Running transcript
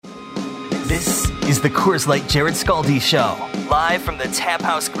This is the Coors Light Jarrod Skalde Show, live from the Tap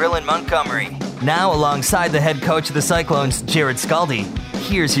House Grill in Montgomery. Now, alongside the head coach of the Cyclones, Jarrod Skalde,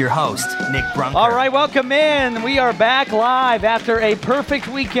 here's your host, Nick Brunker. All right, welcome in. We are back live after a perfect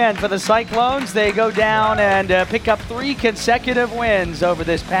weekend for the Cyclones. They go down and pick up 3 consecutive wins over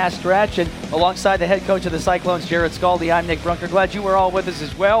this past stretch. And alongside the head coach of the Cyclones, Jarrod Skalde, I'm Nick Brunker. Glad you were all with us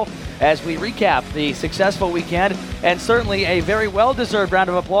as well as we recap the successful weekend, and certainly a very well-deserved round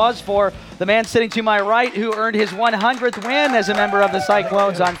of applause for the man sitting to my right who earned his 100th win as a member of the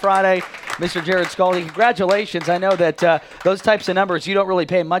Cyclones on Friday, Mr. Jarrod Skalde. Congratulations. I know that those types of numbers you don't really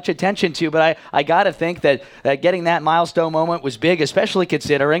pay much attention to, but I got to think that getting that milestone moment was big, especially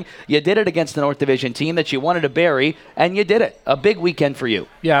considering you did it against the North Division team that you wanted to bury, and you did it. A big weekend for you.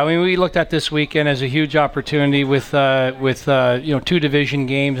 Yeah, I mean, we looked at this weekend as a huge opportunity with 2 division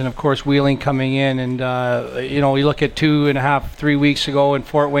games, and of course Wheeling coming in, and we look at 2.5-3 weeks ago, and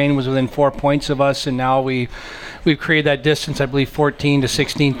Fort Wayne was within 4 points of us, and now we've created that distance, I believe 14 to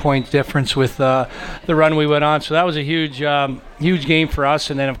 16 points difference with the run we went on. So that was a huge game for us.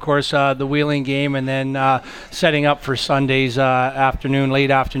 And then, of course, the Wheeling game, and then setting up for Sunday's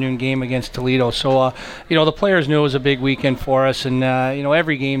late afternoon game against Toledo. So, the players knew it was a big weekend for us. And,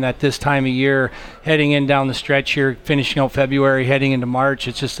 every game at this time of year, heading in down the stretch here, finishing out February, heading into March,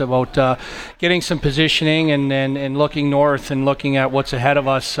 it's just about getting some positioning and looking north and looking at what's ahead of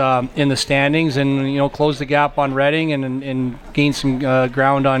us in the standings, and, close the gap on Reading and gain some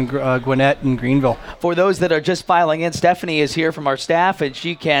ground on Gwinnett and Greenville. For those that are just filing in, Stephanie is here from our staff, and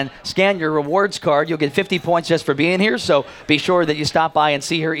she can scan your rewards card. You'll get 50 points just for being here, so be sure that you stop by and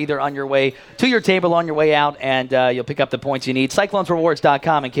see her either on your way to your table, on your way out, and you'll pick up the points you need.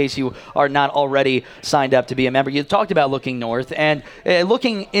 CyclonesRewards.com in case you are not already signed up to be a member. You talked about looking north, and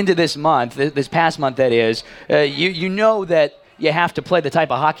looking into this month, this past month that is, you know that you have to play the type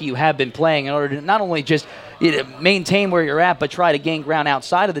of hockey you have been playing in order to not only just maintain where you're at, but try to gain ground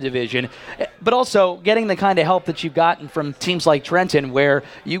outside of the division, but also getting the kind of help that you've gotten from teams like Trenton, where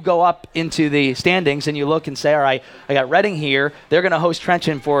you go up into the standings and you look and say, all right, I got Reading here. They're going to host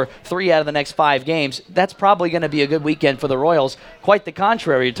Trenton for 3 out of the next 5 games. That's probably going to be a good weekend for the Royals. Quite the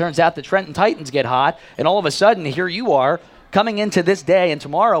contrary. It turns out the Trenton Titans get hot, and all of a sudden, here you are, coming into this day and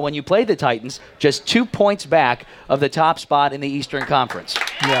tomorrow when you play the Titans, just 2 points back of the top spot in the Eastern Conference.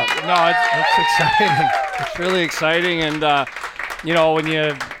 Yeah, no, it's exciting. It's really exciting. And, when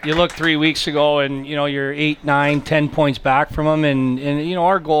you look 3 weeks ago and, you're 8, 9, 10 points back from them. And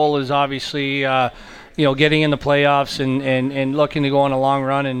our goal is obviously, getting in the playoffs and looking to go on a long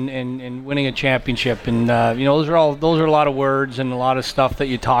run and winning a championship. And, those are a lot of words and a lot of stuff that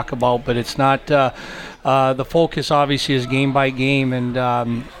you talk about, but it's not the focus obviously is game by game,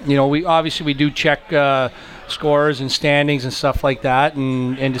 and we do check scores and standings and stuff like that,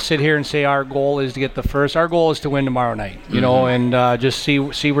 and to sit here and say our goal is to get the first. Our goal is to win tomorrow night, and just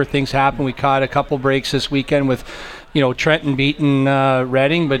see where things happen. We caught a couple breaks this weekend with Trenton beating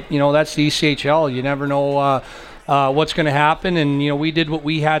Reading, but that's the ECHL. You never know what's going to happen, and we did what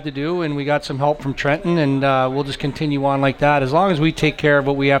we had to do, and we got some help from Trenton, and we'll just continue on like that as long as we take care of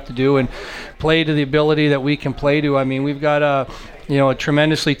what we have to do and play to the ability that we can play to. I mean, we've got a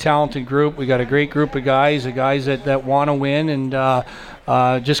tremendously talented group. We got a great group of guys that want to win,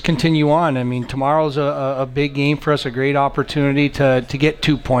 and just continue on. I mean, tomorrow's a big game for us, a great opportunity to get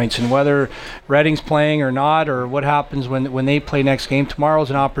 2 points, and whether Reading's playing or not, or what happens when they play next game,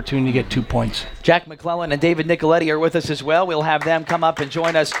 tomorrow's an opportunity to get 2 points. Jack MacLellan and Davide Nicoletti are with us as well. We'll have them come up and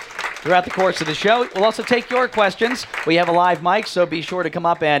join us throughout the course of the show. We'll also take your questions. We have a live mic, so be sure to come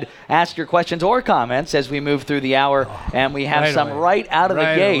up and ask your questions or comments as we move through the hour, and we have some right out of the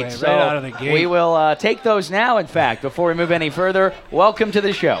gate. So we will take those now, in fact. Before we move any further, welcome to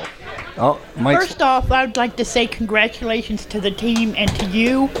the show. First off, I would like to say congratulations to the team and to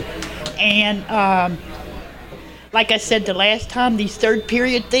you. And like I said the last time, these third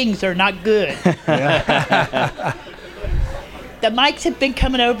period things are not good. The Mikes have been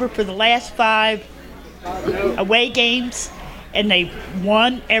coming over for the last 5 away games, and they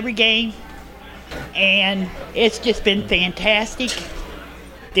won every game, and it's just been fantastic.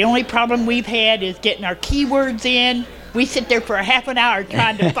 The only problem we've had is getting our keywords in. We sit there for a half an hour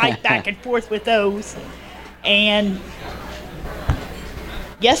trying to fight back and forth with those. And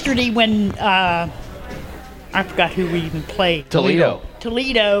yesterday when, I forgot who we even played.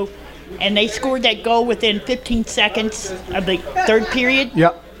 Toledo. And they scored that goal within 15 seconds of the third period.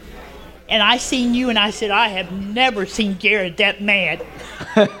 Yep. and I seen you, and I said, I have never seen Jarrod that mad.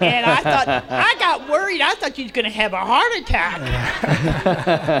 And I thought, I got worried. I thought you was going to have a heart attack.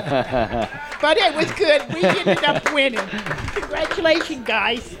 But it was good. We ended up winning. Congratulations,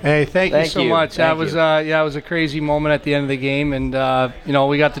 guys. Hey, thank you so much. That was it was a crazy moment at the end of the game, and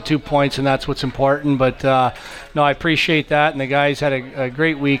we got the 2 points, and that's what's important. But no, I appreciate that, and the guys had a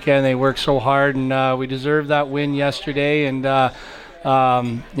great weekend. They worked so hard, and we deserved that win yesterday, and that's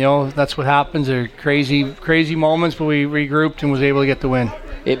what happens. They're crazy moments, but we regrouped and was able to get the win.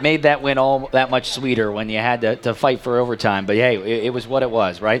 It made that win all that much sweeter when you had to fight for overtime. But, hey, it was what it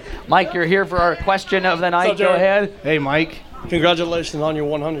was, right? Mike, you're here for our question of the night. Go ahead. Hey, Mike. Congratulations on your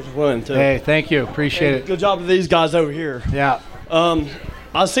 100th win, too. Hey, thank you. Appreciate it. Good job to these guys over here. Yeah.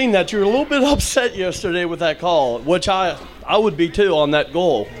 I seen that you were a little bit upset yesterday with that call, which I would be too on that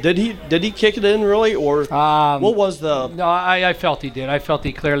goal. Did he kick it in really, or what was the? No, I felt he did. I felt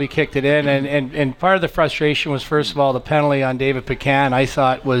he clearly kicked it in, and part of the frustration was, first of all, the penalty on David Pecan. I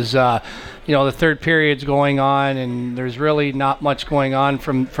thought was the third period's going on, and there's really not much going on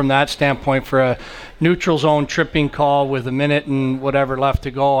from that standpoint for a neutral zone tripping call with a minute and whatever left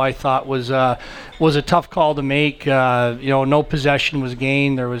to go. I thought was a tough call to make. No possession was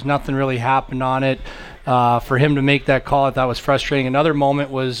gained. There was nothing really happened on it. For him to make that call, I thought was frustrating. Another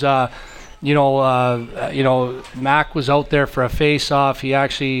moment was, Mac was out there for a face-off. He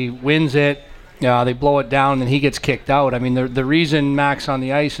actually wins it. They blow it down, and he gets kicked out. I mean, the reason Mac's on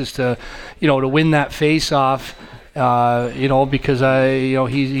the ice is to win that face-off. Because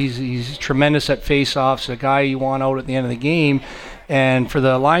he's tremendous at face-offs. A guy you want out at the end of the game, and for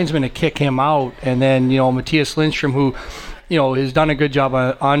the linesman to kick him out, and then Matthias Lindstrom, who has done a good job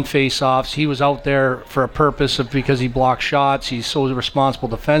on face-offs. He was out there for a purpose because he blocked shots. He's so responsible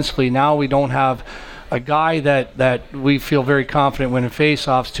defensively. Now we don't have a guy that we feel very confident winning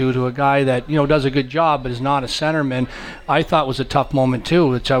face-offs to a guy that does a good job but is not a centerman. I thought was a tough moment too,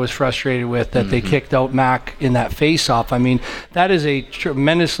 which I was frustrated with, that they kicked out Mac in that face-off. I mean, that is a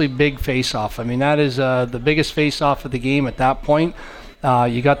tremendously big face-off. I mean, that is the biggest face-off of the game at that point.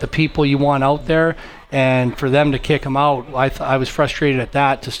 You got the people you want out there, and for them to kick him out, I was frustrated at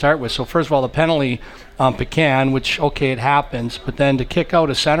that to start with. So first of all, the penalty on Pecan, which, okay, it happens, but then to kick out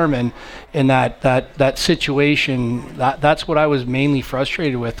a centerman in that situation, that's what I was mainly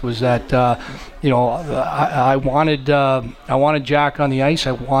frustrated with, was that I wanted Jack on the ice.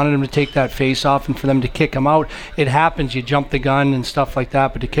 I wanted him to take that face off, and for them to kick him out, it happens. You jump the gun and stuff like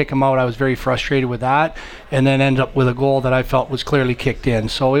that, but to kick him out, I was very frustrated with that, and then end up with a goal that I felt was clearly kicked in.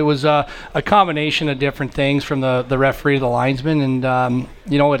 So it was a combination of different things from the referee to the linesman, and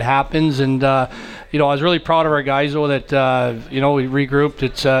it happens. And I was really proud of our guys, though, that we regrouped.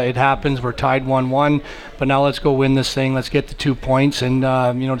 It happens. We're tied 1-1, but now let's go win this thing. Let's get the 2 points, and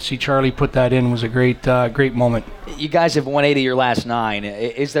to see Charlie put that in was a great moment. You guys have won 8 of your last 9.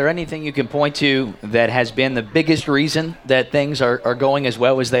 Is there anything you can point to that has been the biggest reason that things are going as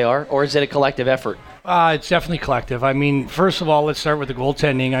well as they are, or is it a collective effort? It's definitely collective. I mean, first of all, let's start with the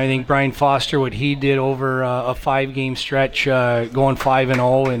goaltending. I think Brian Foster, what he did over a 5-game stretch, going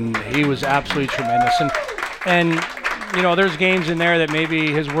 5-0, and he was absolutely tremendous. And there's games in there that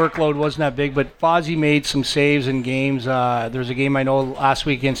maybe his workload wasn't that big, but Fozzie made some saves in games. There's a game I know last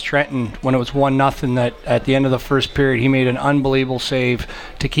week against Trenton when it was 1-0, that at the end of the first period he made an unbelievable save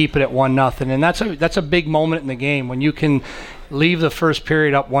to keep it at 1-0, and that's a big moment in the game when you can leave the first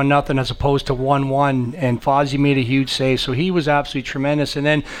period up 1-0 as opposed to 1-1, and Fozzie made a huge save, so he was absolutely tremendous. And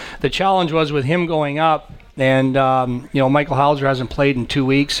then the challenge was with him going up, and Michael Hauser hasn't played in 2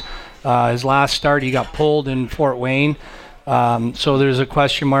 weeks. His last start, he got pulled in Fort Wayne, so there's a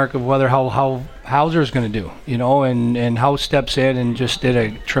question mark of whether how Hauser's going to do, and House steps in and just did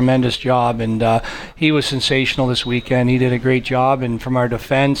a tremendous job, and he was sensational this weekend. He did a great job, and from our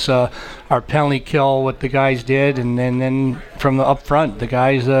defense, our penalty kill, what the guys did, and then from the up front, the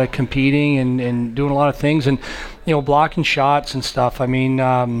guys competing and doing a lot of things, and blocking shots and stuff. I mean,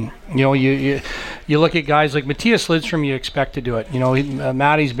 you look at guys like Matthias Lidstrom, you expect to do it.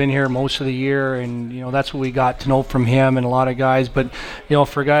 Matty's been here most of the year, and that's what we got to know from him and a lot of guys. But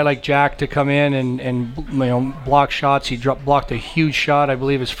for a guy like Jack to come in and block shots, he blocked a huge shot, I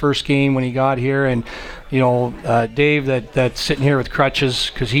believe, his first game when he got here, and Dave that's sitting here with crutches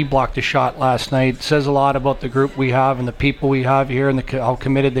because he blocked a shot last night. It says a lot about the group we have and the people we have here, and how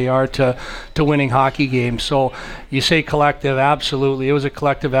committed they are to winning hockey games. So you say collective, absolutely. It was a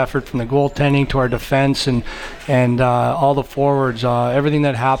collective effort from the goaltending to our defense and all the forwards. Everything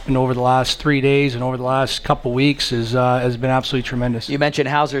that happened over the last 3 days and over the last couple weeks has been absolutely tremendous. You mentioned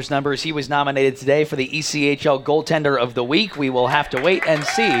Hauser's numbers. He was nominated today for the ECHL Goaltender of the Week. We will have to wait and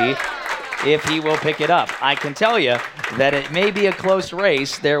see if he will pick it up. I can tell you that it may be a close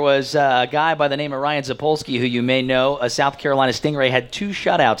race. There was a guy by the name of Ryan Zapolsky, who you may know, a South Carolina Stingray, had 2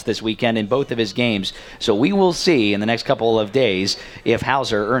 shutouts this weekend in both of his games. So we will see in the next couple of days if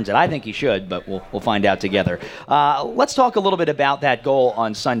Hauser earns it. I think he should, but we'll find out together. Let's talk a little bit about that goal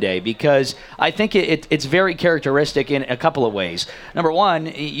on Sunday, because I think it's very characteristic in a couple of ways. Number one,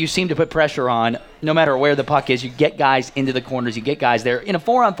 you seem to put pressure on no matter where the puck is. You get guys into the corners, you get guys there. In a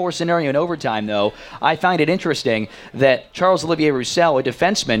 4-on-4 scenario in overtime, though, I find it interesting that Charles-Olivier Roussel, a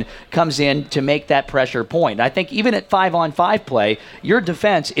defenseman, comes in to make that pressure point. I think even at 5-on-5 play, your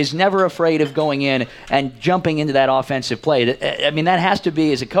defense is never afraid of going in and jumping into that offensive play. I mean, that has to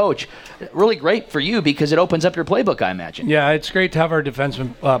be, as a coach, really great for you, because it opens up your playbook, I imagine. Yeah, it's great to have our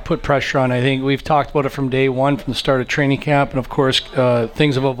defensemen put pressure on. I think we've talked about it from day one, from the start of training camp, and of course,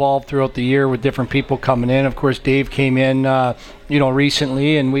 things have evolved throughout the year with different people coming in. Of course, Dave came in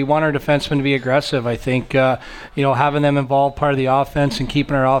recently, and we want our defensemen to be aggressive. I think having them involved part of the offense and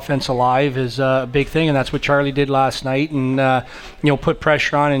keeping our offense alive is a big thing, and that's what Charlie did last night, and put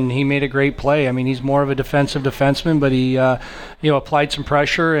pressure on, and he made a great play. I mean, he's more of a defensive defenseman, but he applied some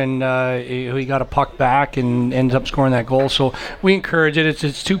pressure, and he got a puck back and ended up scoring that goal. So we encourage it.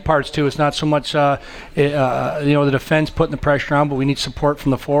 It's 2 parts too. It's not so much the defense putting the pressure on, but we need support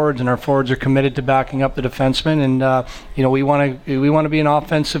from the forwards, and our forwards are committed to backing up the defensemen, and we want to be an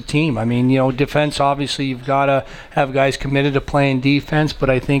offensive team. I mean, defense, obviously you've got to have guys committed to playing defense, but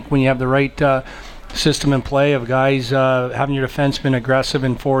I think when you have the right system in play of guys having your defensemen aggressive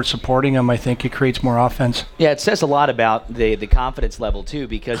and forward supporting them, I think it creates more offense. Yeah, it says a lot about the confidence level too,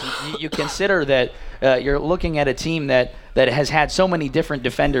 because you consider that you're looking at a team that has had so many different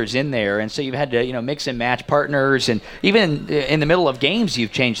defenders in there, and so you've had to mix and match partners, and even in the middle of games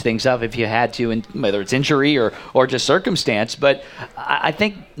you've changed things up if you had to, and whether it's injury or just circumstance. But I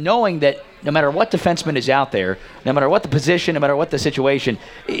think knowing that no matter what defenseman is out there, no matter what the position, no matter what the situation,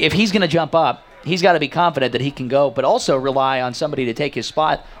 if he's going to jump up, he's got to be confident that he can go, but also rely on somebody to take his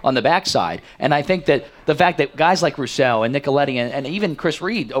spot on the backside. And I think that the fact that guys like Roussel and Nicoletti and even Chris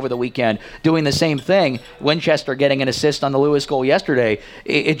Reed over the weekend doing the same thing, Winchester getting an assist on the Lewis goal yesterday,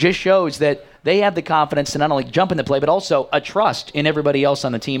 it just shows that they have the confidence to not only jump in the play, but also a trust in everybody else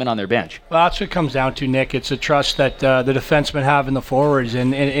on the team and on their bench. Well, that's what it comes down to, Nick. It's a trust that the defensemen have in the forwards.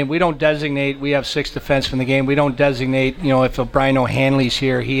 And we don't designate, we have 6 defensemen in the game. We don't designate, if a Brian O'Hanley's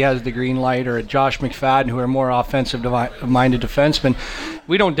here, he has the green light, or a Josh McFadden, who are more offensive-minded defensemen.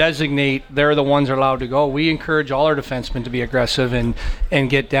 We don't designate they're the ones that are allowed to go. We encourage all our defensemen to be aggressive and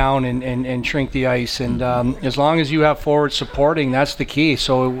get down and shrink the ice. And as long as you have forward supporting, that's the key.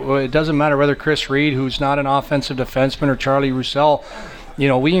 So it doesn't matter whether Chris Reed, who's not an offensive defenseman, or Charlie Roussel,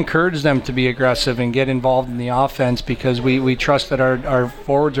 we encourage them to be aggressive and get involved in the offense, because we trust that our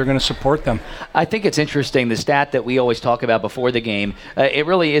forwards are going to support them. I think it's interesting, the stat that we always talk about before the game, it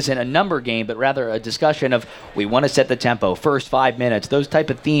really isn't a number game, but rather a discussion of we want to set the tempo, first 5 minutes, those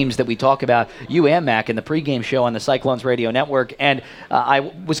type of themes that we talk about, you and Mac, in the pregame show on the Cyclones Radio Network. And I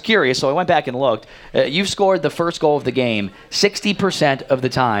was curious, so I went back and looked. You've scored the first goal of the game 60% of the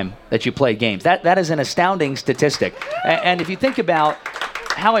time that you played games. That is an astounding statistic. And if you think about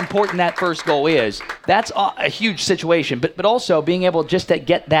how important that first goal is, that's a huge situation, but also being able just to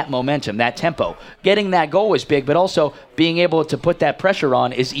get that momentum, that tempo. Getting that goal is big, but also being able to put that pressure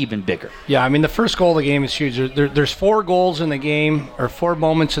on is even bigger. Yeah, I mean, the first goal of the game is huge. There's 4 goals in the game, or 4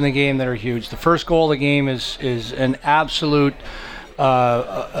 moments in the game that are huge. The first goal of the game is an absolute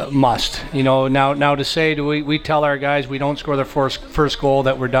must. Now to say, we tell our guys we don't score the first goal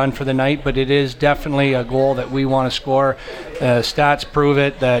that we're done for the night, but it is definitely a goal that we want to score. Stats prove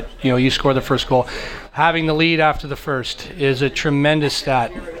it, that you score the first goal. Having the lead after the first is a tremendous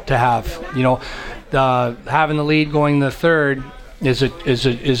stat to have. Having the lead going the third is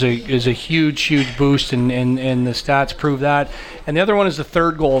a huge boost, and the stats prove that. And the other one is the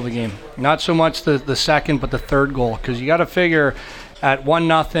third goal of the game. Not so much the second, but the third goal, because you got to figure at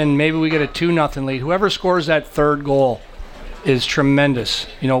 1-0, maybe we get a 2-0 lead. Whoever scores that third goal is tremendous.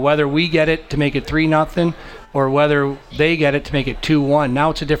 Whether we get it to make it 3-0 or whether they get it to make it 2-1. Now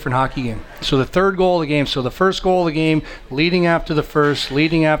it's a different hockey game. So the third goal of the game, so the first goal of the game, leading after the first,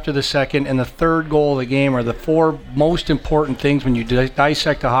 leading after the second, and the third goal of the game are the 4 most important things when you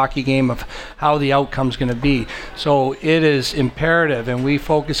dissect a hockey game of how the outcome's going to be. So it is imperative, and we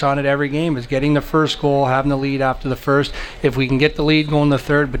focus on it every game, is getting the first goal, having the lead after the first. If we can get the lead going the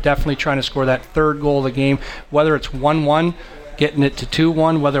third, but definitely trying to score that third goal of the game, whether it's 1-1, getting it to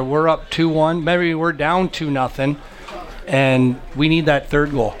 2-1, whether we're up 2-1, maybe we're down 2-0, And we need that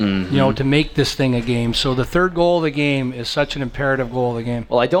third goal, to make this thing a game. So the third goal of the game is such an imperative goal of the game.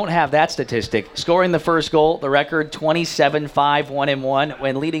 Well, I don't have that statistic. Scoring the first goal, the record 27-5-1-1.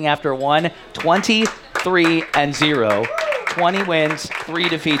 When leading after one, 23-0. 20 wins, 3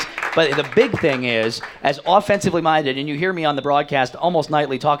 defeats. But the big thing is, as offensively minded, and you hear me on the broadcast almost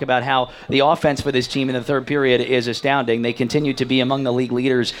nightly talk about how the offense for this team in the third period is astounding. They continue to be among the league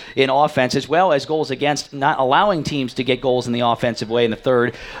leaders in offense, as well as goals against, not allowing teams to get goals in the offensive way in the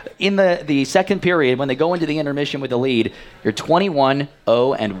third. In the second period, when they go into the intermission with the lead, you're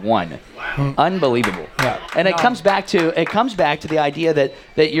 21-0-1. Unbelievable. Yeah. And it comes back to the idea that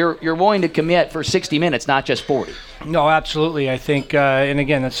you're willing to commit for 60 minutes, not just 40. No, absolutely. I think, and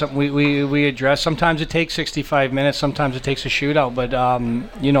again, that's something we address. Sometimes it takes 65 minutes. Sometimes it takes a shootout. But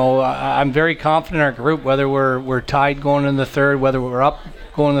I'm very confident in our group, whether we're tied going in the third, whether we're up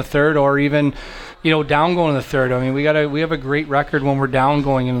going in the third, or even down going in the third. I mean, we have a great record when we're down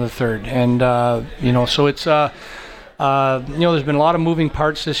going into the third, and so it's. There's been a lot of moving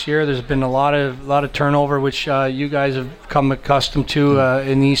parts this year. There's been a lot of turnover, which you guys have come accustomed to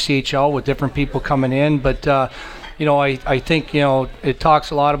in the ECHL with different people coming in. But I think it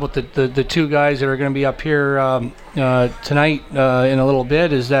talks a lot about the two guys that are going to be up here tonight in a little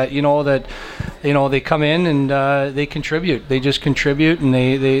bit. Is that they come in and they contribute. They just contribute, and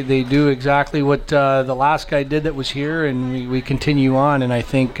they do exactly what the last guy did that was here, and we continue on. And I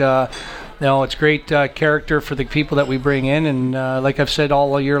think. It's great character for the people that we bring in, and like I've said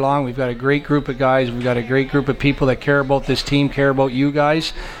all year long, we've got a great group of guys. We've got a great group of people that care about this team, care about you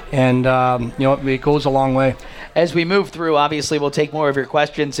guys, and it goes a long way. As we move through, obviously, we'll take more of your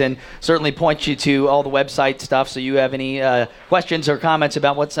questions and certainly point you to all the website stuff. So you have any questions or comments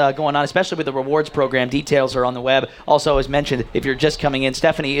about what's going on, especially with the rewards program, details are on the web. Also, as mentioned, if you're just coming in,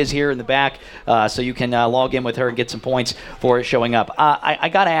 Stephanie is here in the back, so you can log in with her and get some points for it showing up. I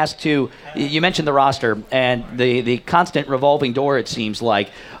got to ask, too, you mentioned the roster and the constant revolving door, it seems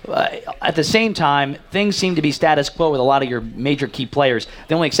like. At the same time, things seem to be status quo with a lot of your major key players.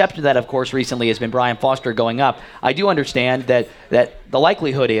 The only exception to that, of course, recently has been Brian Foster going up. I do understand that the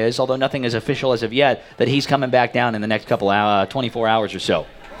likelihood is, although nothing is official as of yet, that he's coming back down in the next couple 24 hours or so.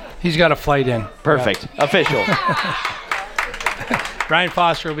 He's got a flight in. Perfect. Yeah. Official. Brian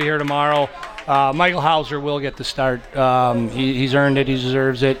Foster will be here tomorrow. Michael Hauser will get the start. He's earned it. He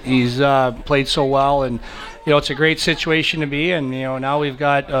deserves it. He's played so well, and it's a great situation to be in. Now we've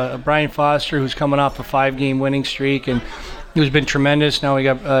got Brian Foster, who's coming off a 5-game winning streak, and who's been tremendous. Now we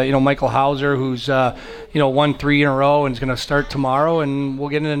got Michael Hauser, who's won 3 in a row and is going to start tomorrow, and we'll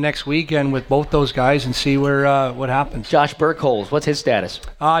get into next weekend with both those guys and see what happens. Josh Burkholz, what's his status?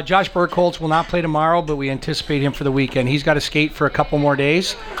 Josh Burkholz will not play tomorrow, but we anticipate him for the weekend. He's got to skate for a couple more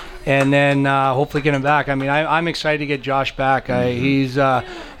days, and then hopefully get him back. I mean, I'm excited to get Josh back. He's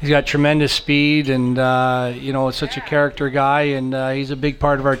got tremendous speed, and such a character guy, and he's a big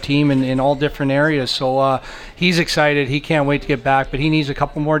part of our team in all different areas. So he's excited. He can't wait to get back, but he needs a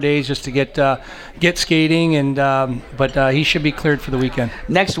couple more days just to get skating, and but he should be cleared for the weekend.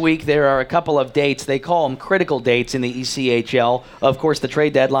 Next week there are a couple of dates. They call them critical dates in the ECHL. Of course, the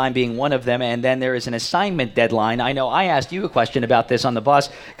trade deadline being one of them, and then there is an assignment deadline. I know I asked you a question about this on the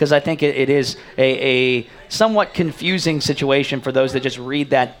bus because I think it is a somewhat confusing situation for those that just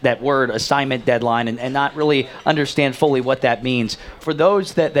read that word assignment deadline and not really understand fully what that means. For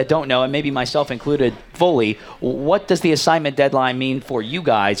those that don't know, and maybe myself included fully, what does the assignment deadline mean for you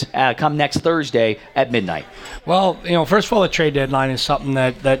guys come next Thursday at midnight? Well, first of all, the trade deadline is something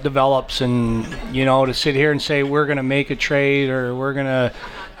that develops, and to sit here and say we're going to make a trade or we're going to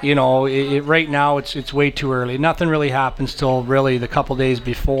right now it's way too early. Nothing really happens till really the couple days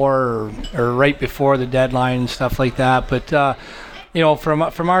before or right before the deadline and stuff like that. But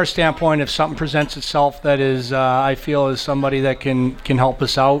from our standpoint, if something presents itself that is I feel is somebody that can help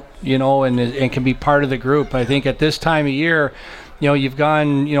us out, and can be part of the group. I think at this time of year, you've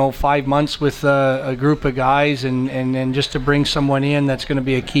gone 5 months with a group of guys, and just to bring someone in that's going to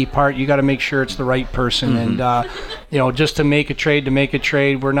be a key part, you got to make sure it's the right person. Mm-hmm. And just to make a trade,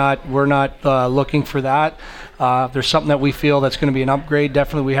 we're not looking for that. If there's something that we feel that's going to be an upgrade,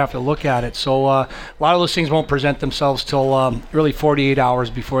 definitely we have to look at it. So a lot of those things won't present themselves till really 48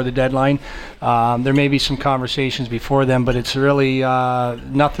 hours before the deadline. There may be some conversations before then, but it's really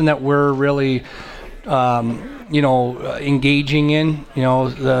nothing that we're really engaging in.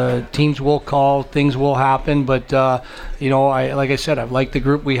 The teams will call, things will happen, but like I said, I've liked the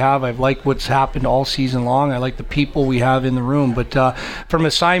group we have. I've liked what's happened all season long. I like the people we have in the room. But from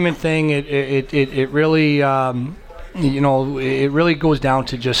assignment thing, it really it really goes down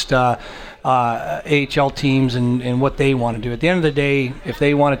to just AHL teams and what they want to do. At the end of the day, if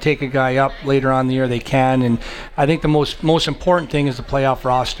they want to take a guy up later on in the year, they can. And I think the most important thing is the playoff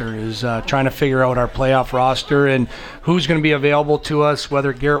roster, is trying to figure out our playoff roster and who's going to be available to us,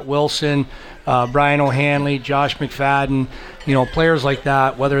 whether Garrett Wilson, Brian O'Hanley, Josh McFadden, players like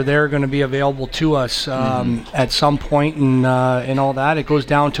that, whether they're going to be available to us at some point and all that. It goes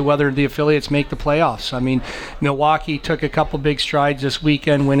down to whether the affiliates make the playoffs. I mean, Milwaukee took a couple big strides this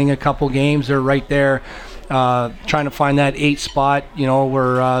weekend, winning a couple games. They're right there trying to find that 8th spot,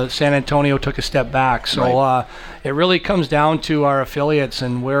 where San Antonio took a step back. So it really comes down to our affiliates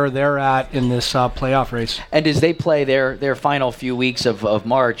and where they're at in this playoff race. And as they play their final few weeks of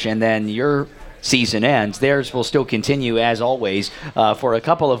March, and then your season ends, theirs will still continue as always for a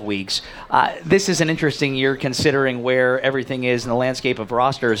couple of weeks. This is an interesting year considering where everything is in the landscape of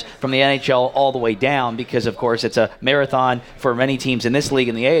rosters from the NHL all the way down, because of course it's a marathon for many teams in this league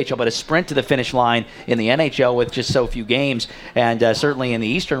in the AHL, but a sprint to the finish line in the NHL with just so few games, and certainly in the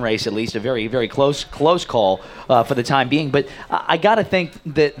Eastern race at least a very, very close call for the time being. But I got to think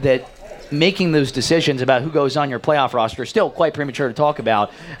that making those decisions about who goes on your playoff roster, still quite premature to talk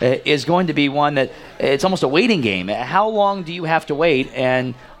about, is going to be one that it's almost a waiting game. How long do you have to wait,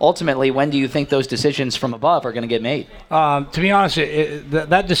 and ultimately, when do you think those decisions from above are going to get made? To be honest,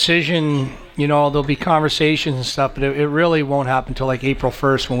 that decision, there'll be conversations and stuff, but it really won't happen until like April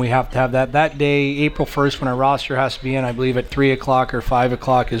 1st when we have to have that day, April 1st, when our roster has to be in, I believe at 3 o'clock or 5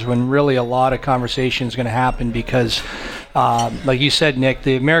 o'clock is when really a lot of conversation is going to happen, because like you said, Nick,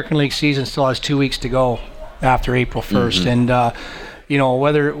 the American League season still has 2 weeks to go after April 1st. And,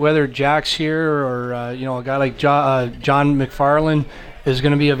 whether Jack's here or, a guy like John McFarland is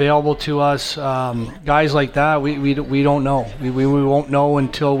going to be available to us, guys like that, we don't know. We won't know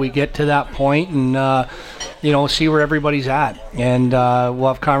until we get to that point and, see where everybody's at. And we'll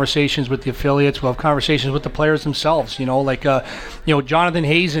have conversations with the affiliates. We'll have conversations with the players themselves, Jonathan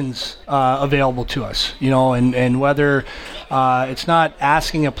Hazen's available to us, and whether it's not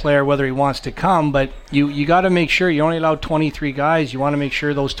asking a player whether he wants to come, but you got to make sure you only allow 23 guys. You want to make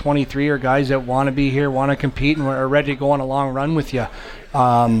sure those 23 are guys that want to be here, want to compete, and are ready to go on a long run with you.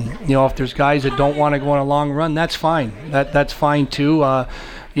 If there's guys that don't want to go on a long run, that's fine. That's fine too.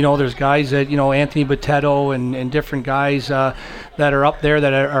 There's guys that, Anthony Botetto and different guys that are up there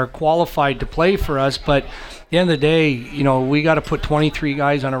that are qualified to play for us. But at the end of the day, we got to put 23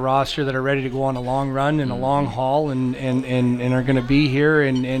 guys on a roster that are ready to go on a long run and a long haul and are going to be here.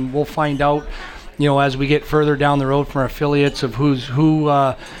 And we'll find out, as we get further down the road from our affiliates of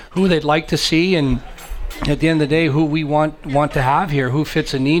who they'd like to see, and at the end of the day, who we want to have here, who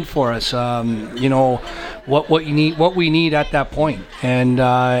fits a need for us, what we need at that point,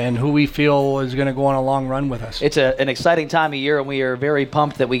 and who we feel is going to go on a long run with us. It's an exciting time of year, and we are very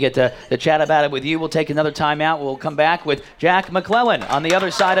pumped that we get to chat about it with you. We'll take another timeout. We'll come back with Jack MacLellan on the other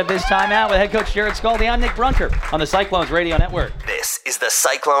side of this timeout with head coach Jarrod Skalde. I'm Nick Brunker on the Cyclones Radio Network. This is the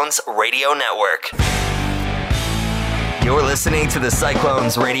Cyclones Radio Network. You're listening to the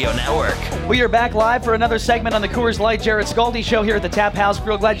Cyclones Radio Network. We are back live for another segment on the Coors Light Jarrod Skalde Show here at the Tap House.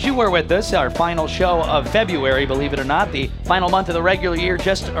 Real glad you were with us. Our final show of February, believe it or not. The final month of the regular year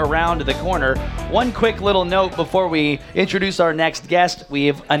just around the corner. One quick little note before we introduce our next guest. We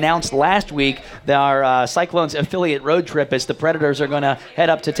have announced last week that our Cyclones affiliate road trip as the Predators are going to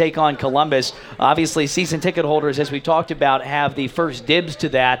head up to take on Columbus. Obviously, season ticket holders, as we talked about, have the first dibs to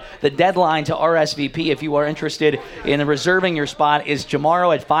that. The deadline to RSVP, if you are interested in reserving your spot, is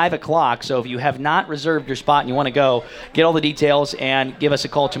tomorrow at 5 o'clock. So if you have not reserved your spot and you want to go, get all the details and give us a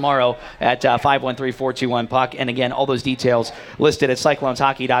call tomorrow at 513-421-PUCK. And again, all those details listed at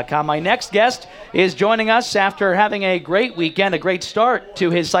CyclonesHockey.com. My next guest is joining us after having a great weekend, a great start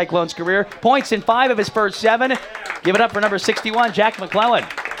to his Cyclones career. Points in 5 of his first 7. Give it up for number 61, Jack MacLellan.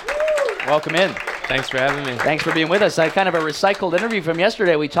 Welcome in. Thanks for having me. Thanks for being with us. Kind of a recycled interview from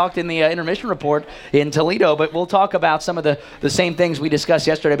yesterday. We talked in the intermission report in Toledo, but we'll talk about some of the same things we discussed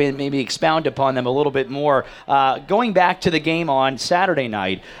yesterday, but maybe expound upon them a little bit more. Going back to the game on Saturday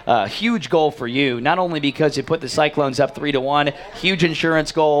night, huge goal for you, not only because it put the Cyclones up 3-1, huge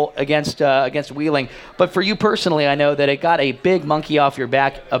insurance goal against Wheeling, but for you personally, I know that it got a big monkey off your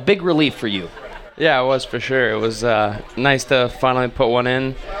back, a big relief for you. Yeah, it was for sure. It was nice to finally put one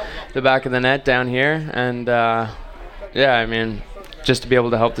in the back of the net down here, and just to be able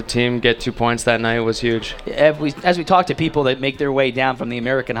to help the team get 2 points that night was huge. As we talk to people that make their way down from the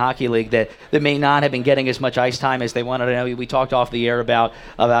American Hockey League that may not have been getting as much ice time as they wanted, I know we talked off the air about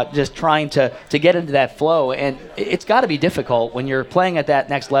just trying to get into that flow, and it's got to be difficult when you're playing at that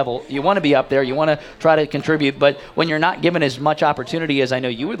next level. You want to be up there, you want to try to contribute, but when you're not given as much opportunity as I know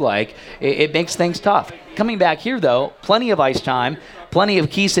you would like, it makes things tough. Coming back here, though, plenty of ice time, plenty of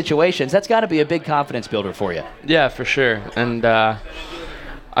key situations. That's got to be a big confidence builder for you. Yeah, for sure. And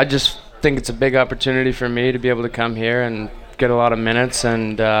I just think it's a big opportunity for me to be able to come here and get a lot of minutes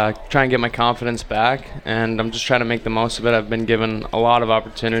and try and get my confidence back. And I'm just trying to make the most of it. I've been given a lot of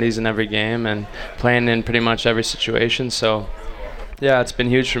opportunities in every game and playing in pretty much every situation. So, yeah, it's been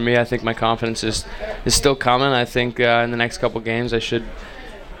huge for me. I think my confidence is still coming. I think in the next couple games I should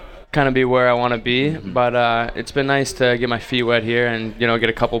kind of be where I want to be, but it's been nice to get my feet wet here and get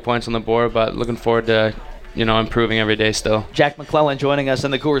a couple points on the board, but looking forward to improving every day still. Jack MacLellan joining us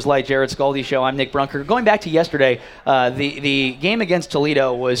on the Coors Light Jarrod Skalde Show. I'm Nick Brunker. Going back to yesterday, the game against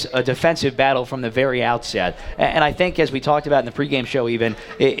Toledo was a defensive battle from the very outset. And I think, as we talked about in the pregame show even,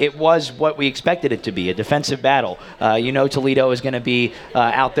 it was what we expected it to be, a defensive battle. Toledo is going to be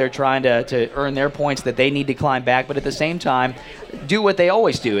out there trying to earn their points that they need to climb back, but at the same time, do what they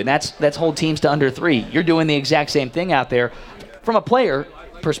always do, and that's hold teams to under 3. You're doing the exact same thing out there. From a player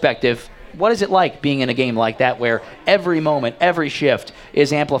perspective, what is it like being in a game like that where every moment, every shift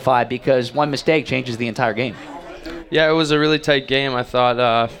is amplified because one mistake changes the entire game? Yeah, it was a really tight game. I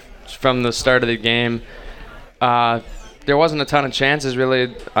thought from the start of the game, there wasn't a ton of chances,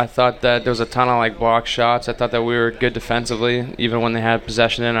 really. I thought that there was a ton of block shots. I thought that we were good defensively, even when they had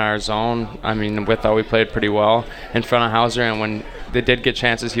possession in our zone. I mean, we thought we played pretty well in front of Hauser, and when they did get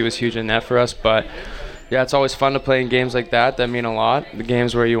chances, he was huge in net for us. But yeah, it's always fun to play in games like that mean a lot. The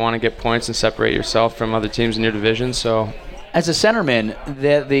games where you want to get points and separate yourself from other teams in your division. So, as a centerman,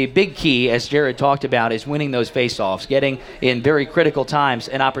 the big key, as Jarrod talked about, is winning those faceoffs, getting in very critical times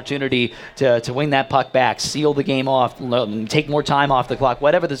an opportunity to win that puck back, seal the game off, take more time off the clock,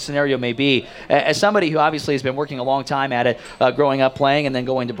 whatever the scenario may be. As somebody who obviously has been working a long time at it, growing up playing and then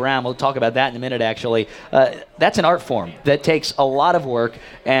going to Brown, we'll talk about that in a minute actually, that's an art form that takes a lot of work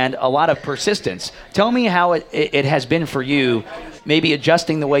and a lot of persistence. Tell me how it has been for you, maybe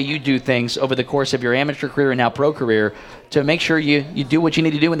adjusting the way you do things over the course of your amateur career and now pro career to make sure you do what you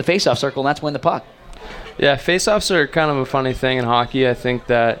need to do in the faceoff circle, and that's win the puck. Yeah, faceoffs are kind of a funny thing in hockey. I think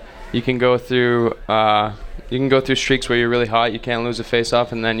that you can go through streaks where you're really hot, you can't lose a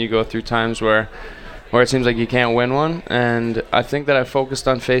faceoff, and then you go through times where it seems like you can't win one. And I think that I focused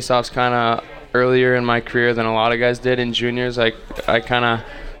on faceoffs kind of earlier in my career than a lot of guys did in juniors. I kind of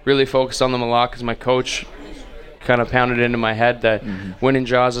really focused on them a lot because my coach kind of pounded into my head that winning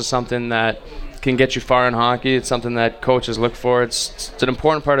draws is something that can get you far in hockey. It's something that coaches look for. It's an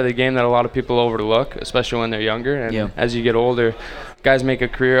important part of the game that a lot of people overlook, especially when they're younger. And as you get older, guys make a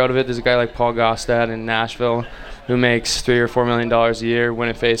career out of it. There's a guy like Paul Gostad in Nashville who makes $3 or $4 million a year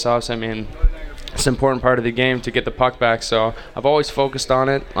winning faceoffs. I mean, it's an important part of the game to get the puck back. So I've always focused on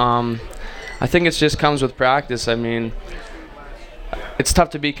it. I think it just comes with practice. I mean, it's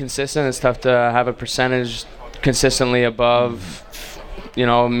tough to be consistent. It's tough to have a percentage consistently above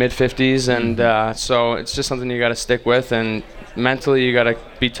mid-50s, and so it's just something you got to stick with, and mentally you got to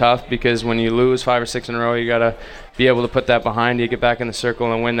be tough because when you lose 5 or 6 in a row, you got to be able to put that behind you, get back in the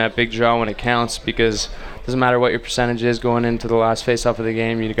circle and win that big draw when it counts, because it doesn't matter what your percentage is going into the last face-off of the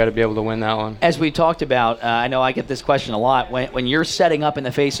game, you got to be able to win that one. As we talked about, I know I get this question a lot, when you're setting up in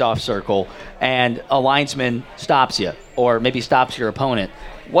the face-off circle and a linesman stops you or maybe stops your opponent,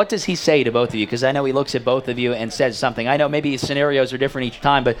 what does he say to both of you? Because I know he looks at both of you and says something. I know maybe scenarios are different each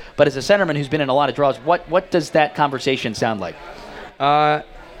time, but as a centerman who's been in a lot of draws, what does that conversation sound like?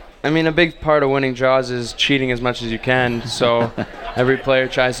 I mean, a big part of winning draws is cheating as much as you can. So every player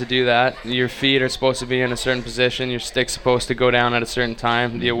tries to do that. Your feet are supposed to be in a certain position. Your stick's supposed to go down at a certain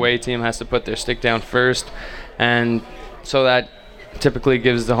time. The away team has to put their stick down first. And so that typically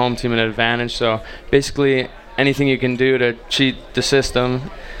gives the home team an advantage. So basically anything you can do to cheat the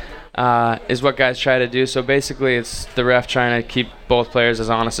system is what guys try to do. So basically it's the ref trying to keep both players as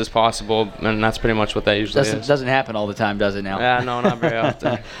honest as possible, and that's pretty much what that usually is. Doesn't happen all the time, does it now? Yeah, no, not very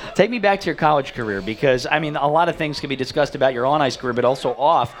often. Take me back to your college career, because, I mean, a lot of things can be discussed about your on-ice career, but also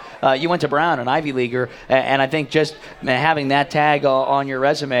off. You went to Brown, an Ivy Leaguer, and I think just having that tag on your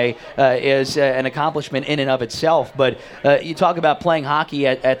resume is an accomplishment in and of itself. But you talk about playing hockey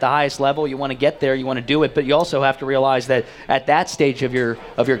at the highest level. You want to get there, you want to do it, but you also have to realize that at that stage of your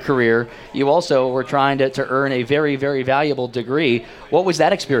career, you also were trying to earn a very, very valuable degree. What was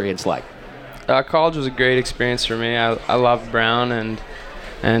that experience like? College was a great experience for me. I loved Brown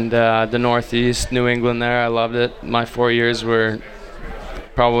and the Northeast, New England there. I loved it. My 4 years were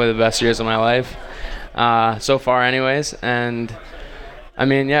probably the best years of my life, so far anyways. And I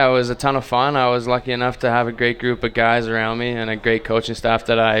mean, yeah, it was a ton of fun. I was lucky enough to have a great group of guys around me and a great coaching staff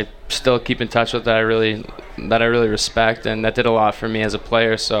that I still keep in touch with, that I really respect, and that did a lot for me as a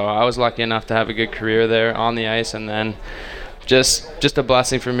player. So I was lucky enough to have a good career there on the ice, and then just a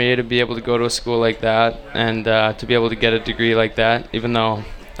blessing for me to be able to go to a school like that and to be able to get a degree like that, even though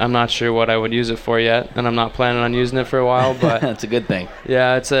I'm not sure what I would use it for yet, and I'm not planning on using it for a while. But that's a good thing.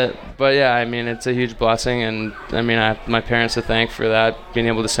 Yeah, it's a huge blessing, and I mean, I have my parents to thank for that, being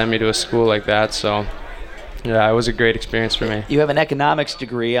able to send me to a school like that. So yeah, it was a great experience for me. You have an economics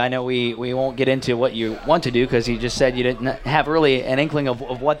degree. I know we won't get into what you want to do because you just said you didn't have really an inkling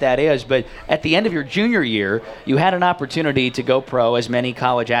of what that is. But at the end of your junior year, you had an opportunity to go pro, as many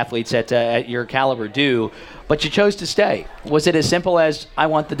college athletes at your caliber do, but you chose to stay. Was it as simple as, I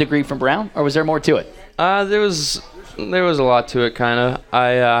want the degree from Brown, or was there more to it? There was a lot to it, kind of. I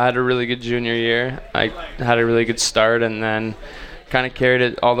had a really good junior year. I had a really good start, and then kind of carried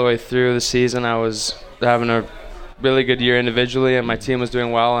it all the way through the season. I was having a really good year individually, and my team was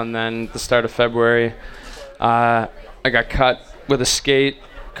doing well. And then at the start of February, I got cut with a skate,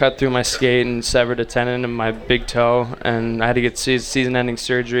 cut through my skate and severed a tendon in my big toe, and I had to get season-ending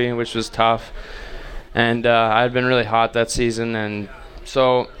surgery, which was tough. And I had been really hot that season, and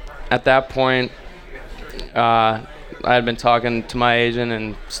so at that point, I had been talking to my agent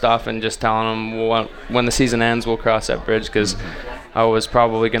and stuff, and just telling him when the season ends, we'll cross that bridge, because I was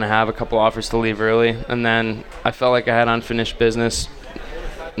probably going to have a couple offers to leave early. And then I felt like I had unfinished business,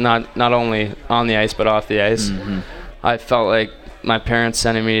 not only on the ice but off the ice. Mm-hmm. I felt like my parents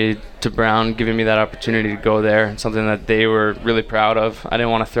sending me to Brown, giving me that opportunity to go there, something that they were really proud of. I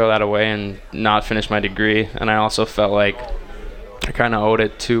didn't want to throw that away and not finish my degree. And I also felt like I kind of owed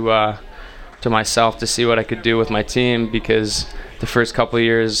it to myself to see what I could do with my team, because the first couple of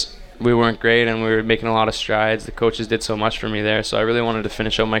years we weren't great and we were making a lot of strides. The coaches did so much for me there, so I really wanted to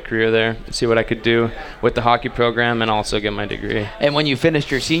finish out my career there, see what I could do with the hockey program and also get my degree. And when you finished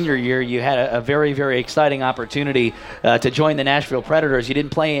your senior year, you had a very, very exciting opportunity to join the Nashville Predators. You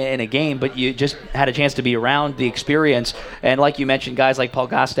didn't play in a game, but you just had a chance to be around the experience. And like you mentioned, guys like Paul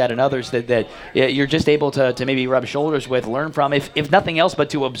Gostad and others that you're just able to maybe rub shoulders with, learn from, if nothing else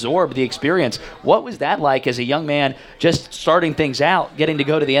but to absorb the experience. What was that like as a young man just starting things out, getting to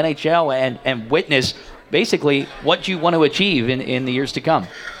go to the NHL and witness basically what you want to achieve in the years to come?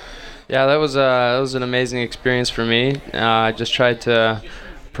 Yeah, that was an amazing experience for me. I just tried to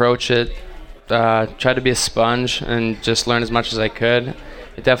approach it, try to be a sponge and just learn as much as I could.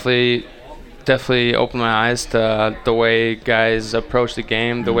 It definitely opened my eyes to the way guys approach the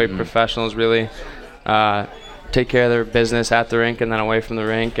game, the way professionals really take care of their business at the rink and then away from the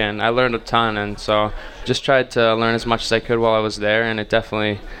rink, and I learned a ton. And so just tried to learn as much as I could while I was there, and it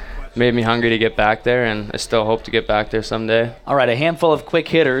definitely made me hungry to get back there, and I still hope to get back there someday. All right, a handful of quick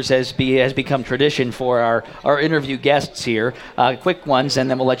hitters has become tradition for our interview guests here. Quick ones, and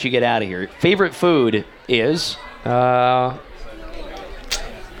then we'll let you get out of here. Favorite food is? I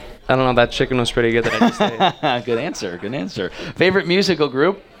don't know. That chicken was pretty good that I just ate. Good answer. Favorite musical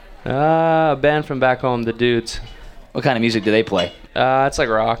group? A band from back home, the Dudes. What kind of music do they play? It's like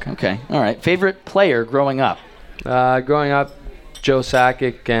rock. Okay, all right. Favorite player growing up? Joe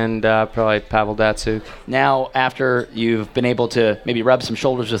Sakic and probably Pavel Datsyuk. Now, after you've been able to maybe rub some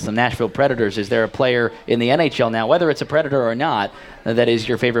shoulders with the Nashville Predators, is there a player in the NHL now, whether it's a Predator or not, that is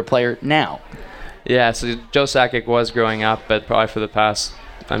your favorite player now? Yeah, so Joe Sakic was growing up, but probably for the past,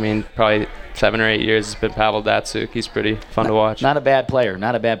 probably 7 or 8 years, it's been Pavel Datsyuk. He's pretty fun to watch. Not a bad player.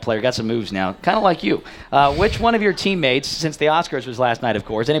 Got some moves now. Kind of like you. Which one of your teammates, since the Oscars was last night, of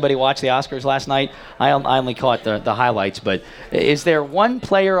course, anybody watch the Oscars last night? I only caught the highlights, but is there one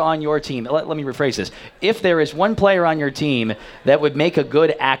player on your team? Let me rephrase this. If there is one player on your team that would make a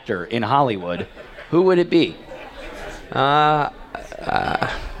good actor in Hollywood, who would it be?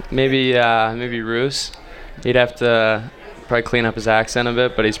 Maybe Roos. He'd have to probably clean up his accent a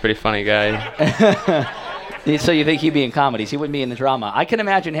bit, but he's a pretty funny guy. So you think he'd be in comedies? He wouldn't be in the drama. I can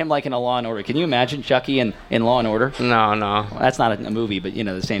imagine him like in a Law and Order. Can you imagine Chucky in Law and Order? No. Well, that's not a movie, but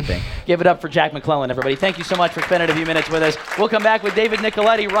the same thing. Give it up for Jack MacLellan, everybody. Thank you so much for spending a few minutes with us. We'll come back with David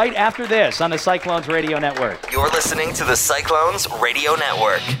Nicoletti right after this on the Cyclones Radio Network. You're listening to the Cyclones Radio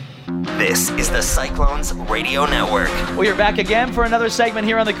Network. This is the Cyclones Radio Network. We are back again for another segment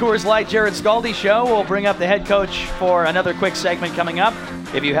here on the Coors Light Jarrod Skalde Show. We'll bring up the head coach for another quick segment coming up.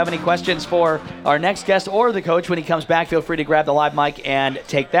 If you have any questions for our next guest or the coach when he comes back, feel free to grab the live mic and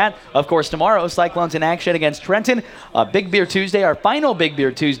take that. Of course, tomorrow, Cyclones in action against Trenton. Big Beer Tuesday, our final Big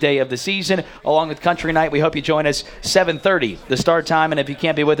Beer Tuesday of the season, along with Country Night. We hope you join us 7:30, the start time. And if you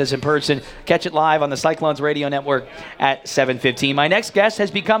can't be with us in person, catch it live on the Cyclones Radio Network at 7:15. My next guest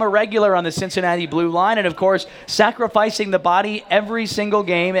has become a regular on the Cincinnati Blue Line, and of course, sacrificing the body every single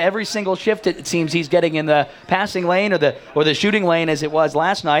game, every single shift. It seems he's getting in the passing lane or the shooting lane as it was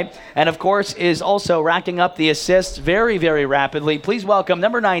last night, and of course is also racking up the assists very, very rapidly. Please welcome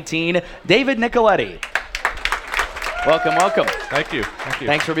number 19, Davide Nicoletti. Welcome. Thank you.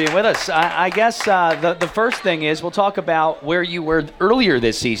 Thanks for being with us. I guess the first thing is we'll talk about where you were earlier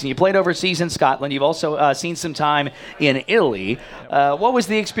this season. You played overseas in Scotland. You've also seen some time in Italy. What was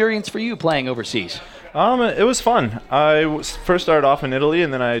the experience for you playing overseas? It was fun. I first started off in Italy,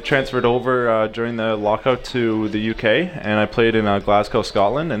 and then I transferred over during the lockout to the UK, and I played in Glasgow,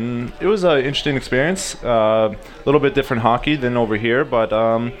 Scotland, and it was an interesting experience. A little bit different hockey than over here, but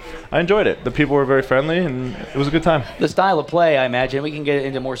I enjoyed it. The people were very friendly, and it was a good time. The style of play, I imagine, we can get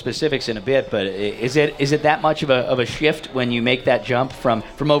into more specifics in a bit, but is it that much of a shift when you make that jump from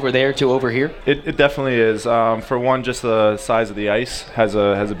over there to over here? It definitely is. For one, just the size of the ice has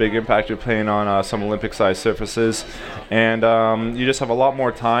a big impact. You're playing on some Olympic-sized surfaces, and you just have a lot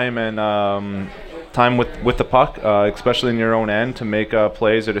more time and time with the puck, especially in your own end, to make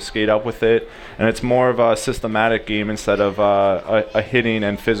plays or to skate up with it. And it's more of a systematic game instead of a hitting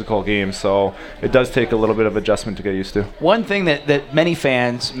and physical game. So it does take a little bit of adjustment to get used to. One thing that many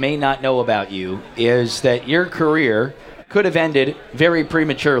fans may not know about you is that your career could have ended very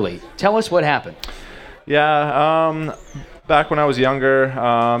prematurely. Tell us what happened. Yeah, back when I was younger,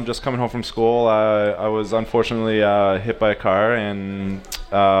 just coming home from school, I was unfortunately hit by a car and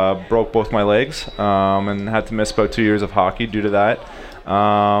broke both my legs and had to miss about 2 years of hockey due to that.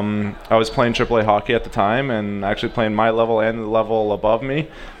 I was playing AAA hockey at the time and actually playing my level and the level above me.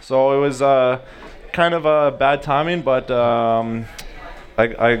 So it was kind of a bad timing, but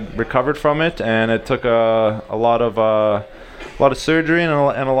I recovered from it, and it took a lot of surgery and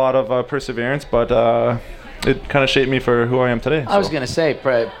a lot of perseverance, but it kind of shaped me for who I am today. I was going to say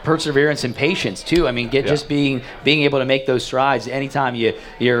perseverance and patience too. I mean, just being able to make those strides. Anytime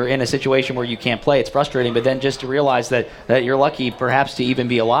you're in a situation where you can't play, it's frustrating. But then just to realize that you're lucky, perhaps, to even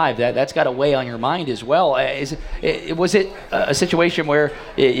be alive, that's got to weigh on your mind as well. Was it a situation where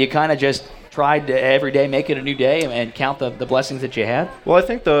you kind of just tried to every day make it a new day and count the blessings that you had? Well, I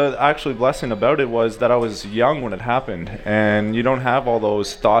think the actual blessing about it was that I was young when it happened, and you don't have all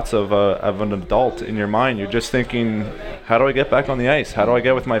those thoughts of an adult in your mind. You're just thinking, how do I get back on the ice? How do I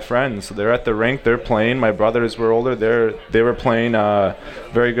get with my friends? So they're at the rink, they're playing. My brothers were older, they were playing a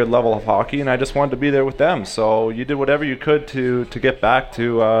very good level of hockey, and I just wanted to be there with them. So you did whatever you could to get back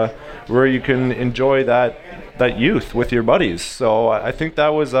to where you can enjoy that youth with your buddies. So I think that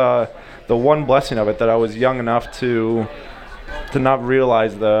was the one blessing of it, that I was young enough to not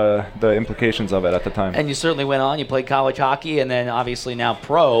realize the implications of it at the time. And you certainly went on. You played college hockey and then obviously now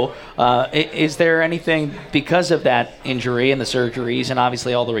pro. Is there anything, because of that injury and the surgeries and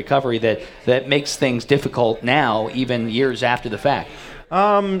obviously all the recovery, that makes things difficult now, even years after the fact?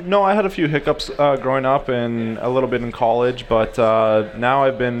 No, I had a few hiccups growing up and a little bit in college, but now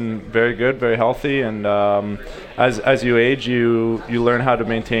I've been very good, very healthy, and as you age, you learn how to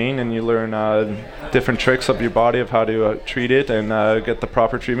maintain, and you learn different tricks of your body of how to treat it and get the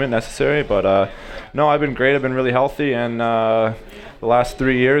proper treatment necessary. But no, I've been great. I've been really healthy, and the last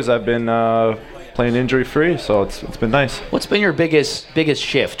 3 years I've been playing injury-free, so it's been nice. What's been your biggest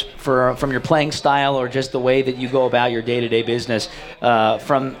shift from your playing style, or just the way that you go about your day-to-day business,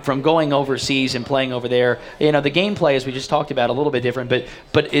 from going overseas and playing over there? You know, the gameplay, as we just talked about, a little bit different,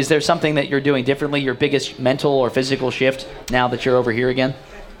 but is there something that you're doing differently, your biggest mental or physical shift now that you're over here again?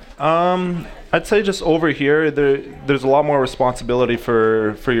 I'd say just over here, there's a lot more responsibility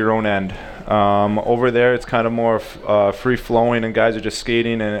for your own end. Over there, it's kind of more free-flowing, and guys are just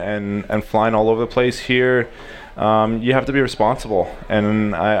skating and flying all over the place. Here, you have to be responsible,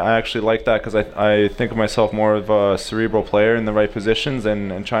 and I actually like that, because I think of myself more of a cerebral player in the right positions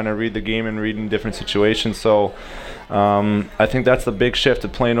and trying to read the game and read in different situations. So I think that's the big shift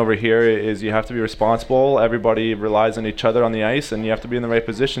of playing over here, is you have to be responsible. Everybody relies on each other on the ice, and you have to be in the right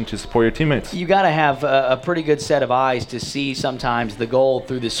position to support your teammates. You got to have a pretty good set of eyes to see sometimes the goal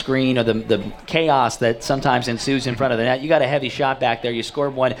through the screen, or the chaos that sometimes ensues in front of the net. You got a heavy shot back there. You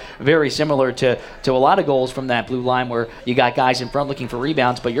scored one very similar to a lot of goals from that that blue line where you got guys in front looking for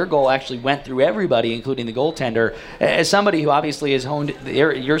rebounds, but your goal actually went through everybody, including the goaltender. As somebody who obviously has honed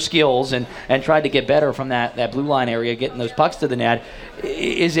your skills and tried to get better from that blue line area, getting those pucks to the net,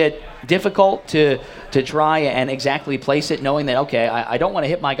 is it difficult to try and exactly place it, knowing that, okay, I don't want to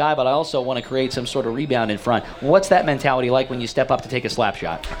hit my guy, but I also want to create some sort of rebound in front? What's that mentality like when you step up to take a slap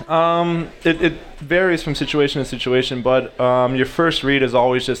shot? It varies from situation to situation, but your first read is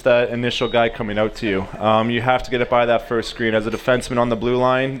always just that initial guy coming out to you. You have to get it by that first screen. As a defenseman on the blue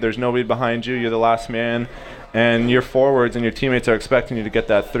line, there's nobody behind you. You're the last man. And your forwards and your teammates are expecting you to get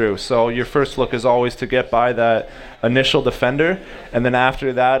that through. So your first look is always to get by that initial defender, and then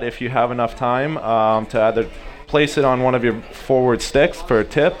after that, if you have enough time, to either place it on one of your forward sticks for a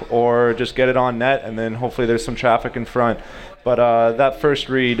tip or just get it on net, and then hopefully there's some traffic in front. But that first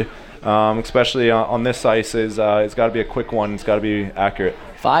read, especially on this ice, it's got to be a quick one. It's got to be accurate.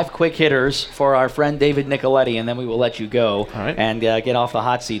 5 quick hitters for our friend David Nicoletti, and then we will let you go and get off the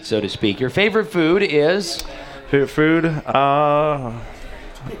hot seat, so to speak. Your favorite food is? Favorite food?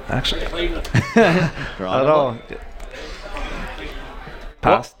 Actually, I don't know.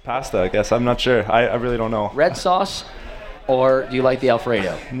 Pasta, I guess. I'm not sure. I really don't know. Red sauce, or do you like the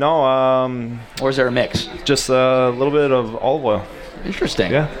Alfredo? No. Or is there a mix? Just a little bit of olive oil.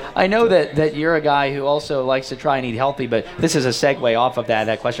 Interesting. Yeah. I know that you're a guy who also likes to try and eat healthy, but this is a segue off of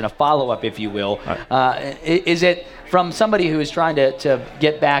that question, a follow-up, if you will. Is it from somebody who is trying to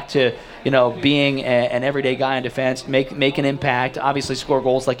get back to, being an everyday guy in defense, make an impact, obviously score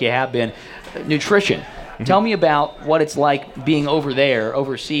goals like you have been, nutrition? Tell me about what it's like being over there,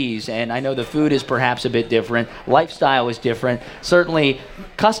 overseas, and I know the food is perhaps a bit different, lifestyle is different, certainly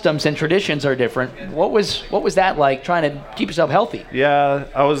customs and traditions are different. What was that like, trying to keep yourself healthy? Yeah,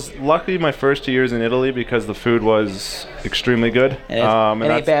 I was lucky my first 2 years in Italy because the food was extremely good. It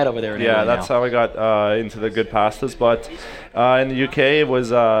ain't bad over there in Italy that's how I got into the good pastas, but in the UK it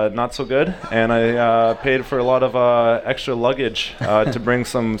was not so good, and I paid for a lot of extra luggage to bring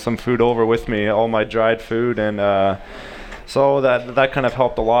some food over with me, all my dried food, and so that kind of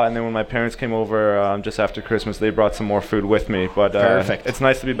helped a lot. And then when my parents came over just after Christmas, they brought some more food with me. But Perfect. It's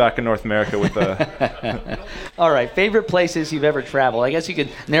nice to be back in North America with the. All right, favorite places you've ever traveled? I guess you could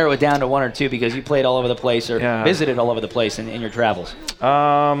narrow it down to one or two because you played all over the place or visited all over the place in your travels.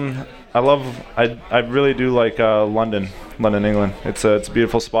 I really do like London, England. It's a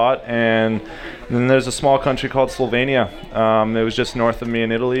beautiful spot. And then there's a small country called Slovenia. It was just north of me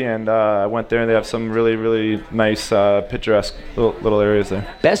in Italy, and I went there, and they have some really, really nice, picturesque little areas there.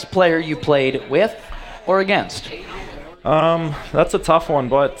 Best player you played with or against? That's a tough one,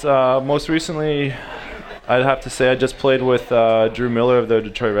 but most recently, I'd have to say I just played with Drew Miller of the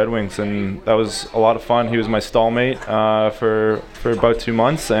Detroit Red Wings, and that was a lot of fun. He was my stallmate for about 2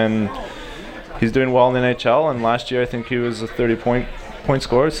 months, and he's doing well in the NHL, and last year I think he was a 30-point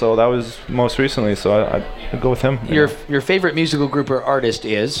scorer, so that was most recently, so I'd go with him. Your favorite musical group or artist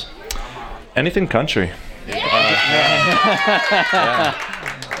is? Anything country.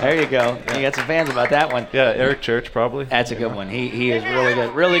 There you go. You got some fans about that one. Yeah, Eric Church probably. That's a good one. He is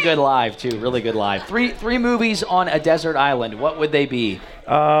really good live too. Really good live. Three movies on a desert island. What would they be?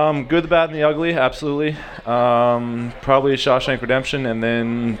 Good, the Bad, and the Ugly. Absolutely. Probably Shawshank Redemption, and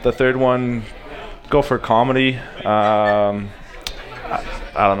then the third one, go for comedy.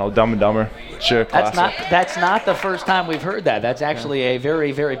 I don't know, Dumb and Dumber. Sure, classic. That's not the first time we've heard that. That's actually a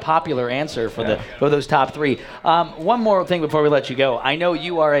very, very popular answer for those top three. One more thing before we let you go. I know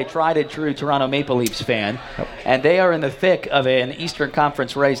you are a tried and true Toronto Maple Leafs fan, and they are in the thick of an Eastern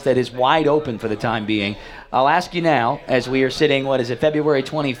Conference race that is wide open for the time being. I'll ask you now, as we are sitting, February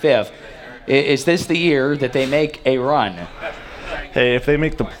 25th, is this the year that they make a run? Hey, if they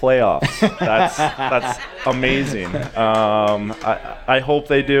make the playoffs, that's amazing. I hope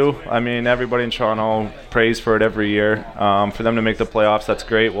they do. I mean, everybody in Toronto prays for it every year. For them to make the playoffs, that's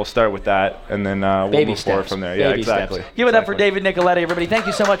great. We'll start with that, and then we'll move forward from there. Baby exactly. Steps. Give it up for David Nicoletti, everybody. Thank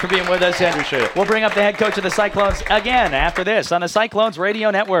you so much for being with us. And appreciate it. We'll bring up the head coach of the Cyclones again after this on the Cyclones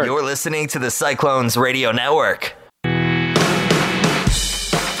Radio Network. You're listening to the Cyclones Radio Network.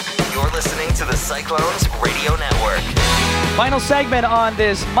 You're listening to the Cyclones Radio Network. Final segment on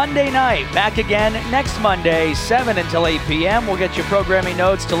this Monday night. Back again next Monday, 7 until 8 p.m. We'll get you programming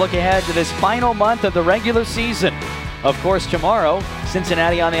notes to look ahead to this final month of the regular season. Of course, tomorrow,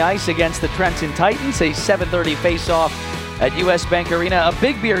 Cincinnati on the ice against the Trenton Titans, a 7:30 face-off at US Bank Arena, a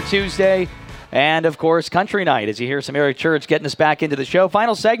Big Beer Tuesday, and, of course, Country Night, as you hear some Eric Church getting us back into the show.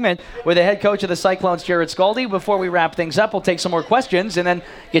 Final segment with the head coach of the Cyclones, Jarrod Skalde. Before we wrap things up, we'll take some more questions and then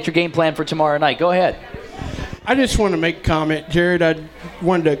get your game plan for tomorrow night. Go ahead. I just want to make a comment, Jarrod. I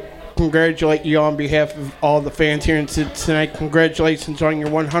wanted to congratulate you on behalf of all the fans here tonight. Congratulations on your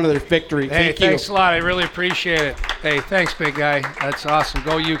 100th victory. Hey, thanks a lot. I really appreciate it. Hey, thanks, big guy. That's awesome.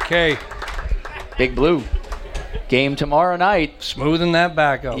 Go UK. Big Blue. Game tomorrow night. Smoothing that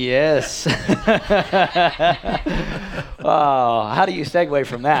back up. Yes. Oh, how do you segue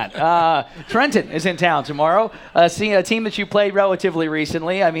from that? Trenton is in town tomorrow. Seeing a team that you played relatively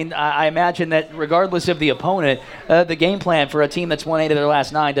recently. I mean, I imagine that regardless of the opponent, the game plan for a team that's won 8 of their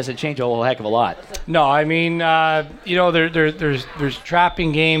last 9 doesn't change a whole heck of a lot. No, I mean, there's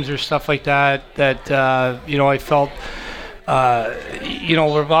trapping games or stuff like that I felt.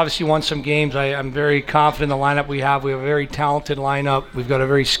 We've obviously won some games. I'm very confident in the lineup we have. We have a very talented lineup. We've got a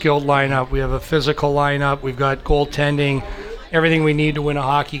very skilled lineup. We have a physical lineup. We've got goaltending, everything we need to win a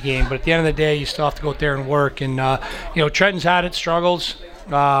hockey game. But at the end of the day, you still have to go out there and work. And, Trenton's had its struggles.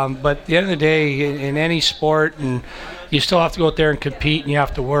 But at the end of the day, in any sport, and you still have to go out there and compete, and you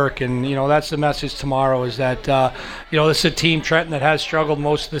have to work. And, that's the message tomorrow is that, this is a team, Trenton, that has struggled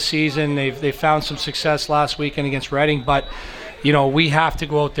most of the season. They found some success last weekend against Reading, but, we have to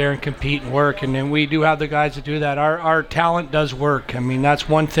go out there and compete and work. And then we do have the guys to do that. Our talent does work. I mean, that's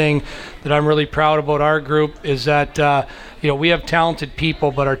one thing that I'm really proud about our group is that, we have talented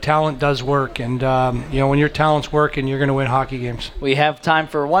people, but our talent does work. And, when your talent's working, you're going to win hockey games. We have time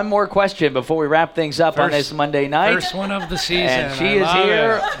for one more question before we wrap things up on this Monday night. First one of the season. And she is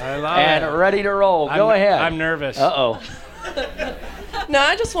here and ready to roll. Go ahead. I'm nervous. Uh-oh. No,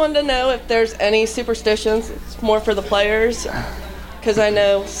 I just wanted to know if there's any superstitions. It's more for the players, because I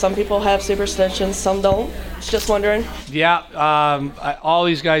know some people have superstitions, some don't. Just wondering. Yeah, all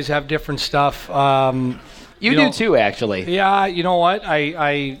these guys have different stuff. You do too, actually. Yeah, you know what?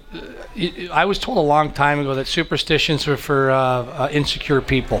 I was told a long time ago that superstitions are for insecure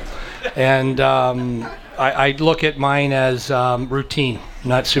people, and I look at mine as routine,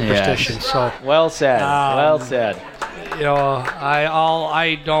 not superstition. Yes. So well said. Well said.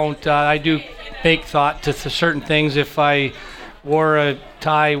 I do make thought to certain things. If I wore a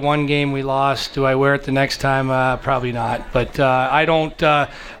tie one game we lost, do I wear it the next time? Probably not. But I don't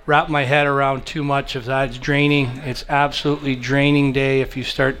wrap my head around too much of that. It's draining. It's absolutely draining day if you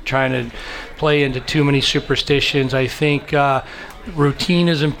start trying to play into too many superstitions. I think routine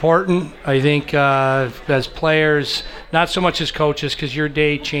is important. I think as players, not so much as coaches, because your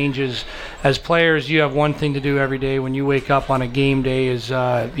day changes. As players, you have one thing to do every day when you wake up on a game day is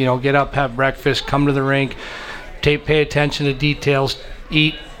get up, have breakfast, come to the rink, pay attention to details,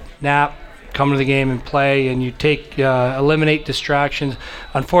 eat, nap, come to the game and play, and you eliminate distractions.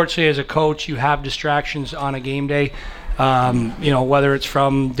 Unfortunately, as a coach, you have distractions on a game day. Whether it's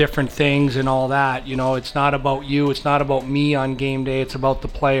from different things and all that, it's not about you, it's not about me on game day, it's about the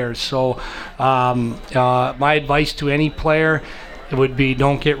players. So my advice to any player would be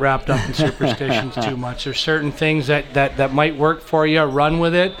don't get wrapped up in superstitions too much. There's certain things that might work for you, run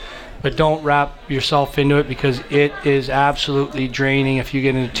with it, but don't wrap yourself into it because it is absolutely draining if you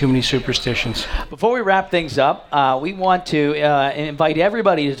get into too many superstitions. Before we wrap things up, we want to invite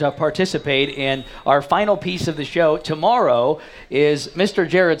everybody to participate in our final piece of the show. Tomorrow is Mr.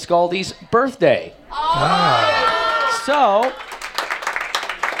 Jarrod Skalde's birthday. Oh. So,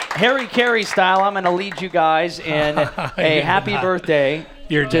 Harry Carey style, I'm going to lead you guys in a happy birthday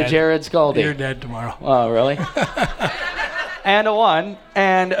to Jarrod Skalde. You're dead tomorrow. Oh, really? And a 1,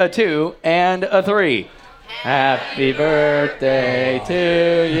 and a 2, and a 3. Happy birthday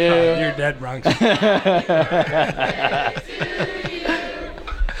to you. You're dead, Brunker.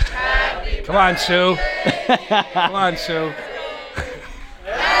 Come on, Sue. Come on, Sue.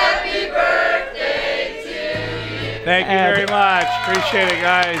 Happy birthday to you. Thank you very much. Appreciate it,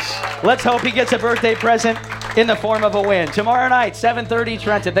 guys. Let's hope he gets a birthday present in the form of a win. Tomorrow night, 7:30,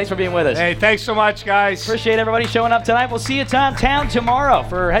 Trenton. Thanks for being with us. Hey, thanks so much, guys. Appreciate everybody showing up tonight. We'll see you downtown tomorrow.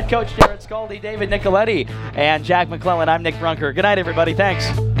 For head coach Jarrod Skalde, David Nicoletti, and Jack MacLellan, I'm Nick Brunker. Good night, everybody. Thanks.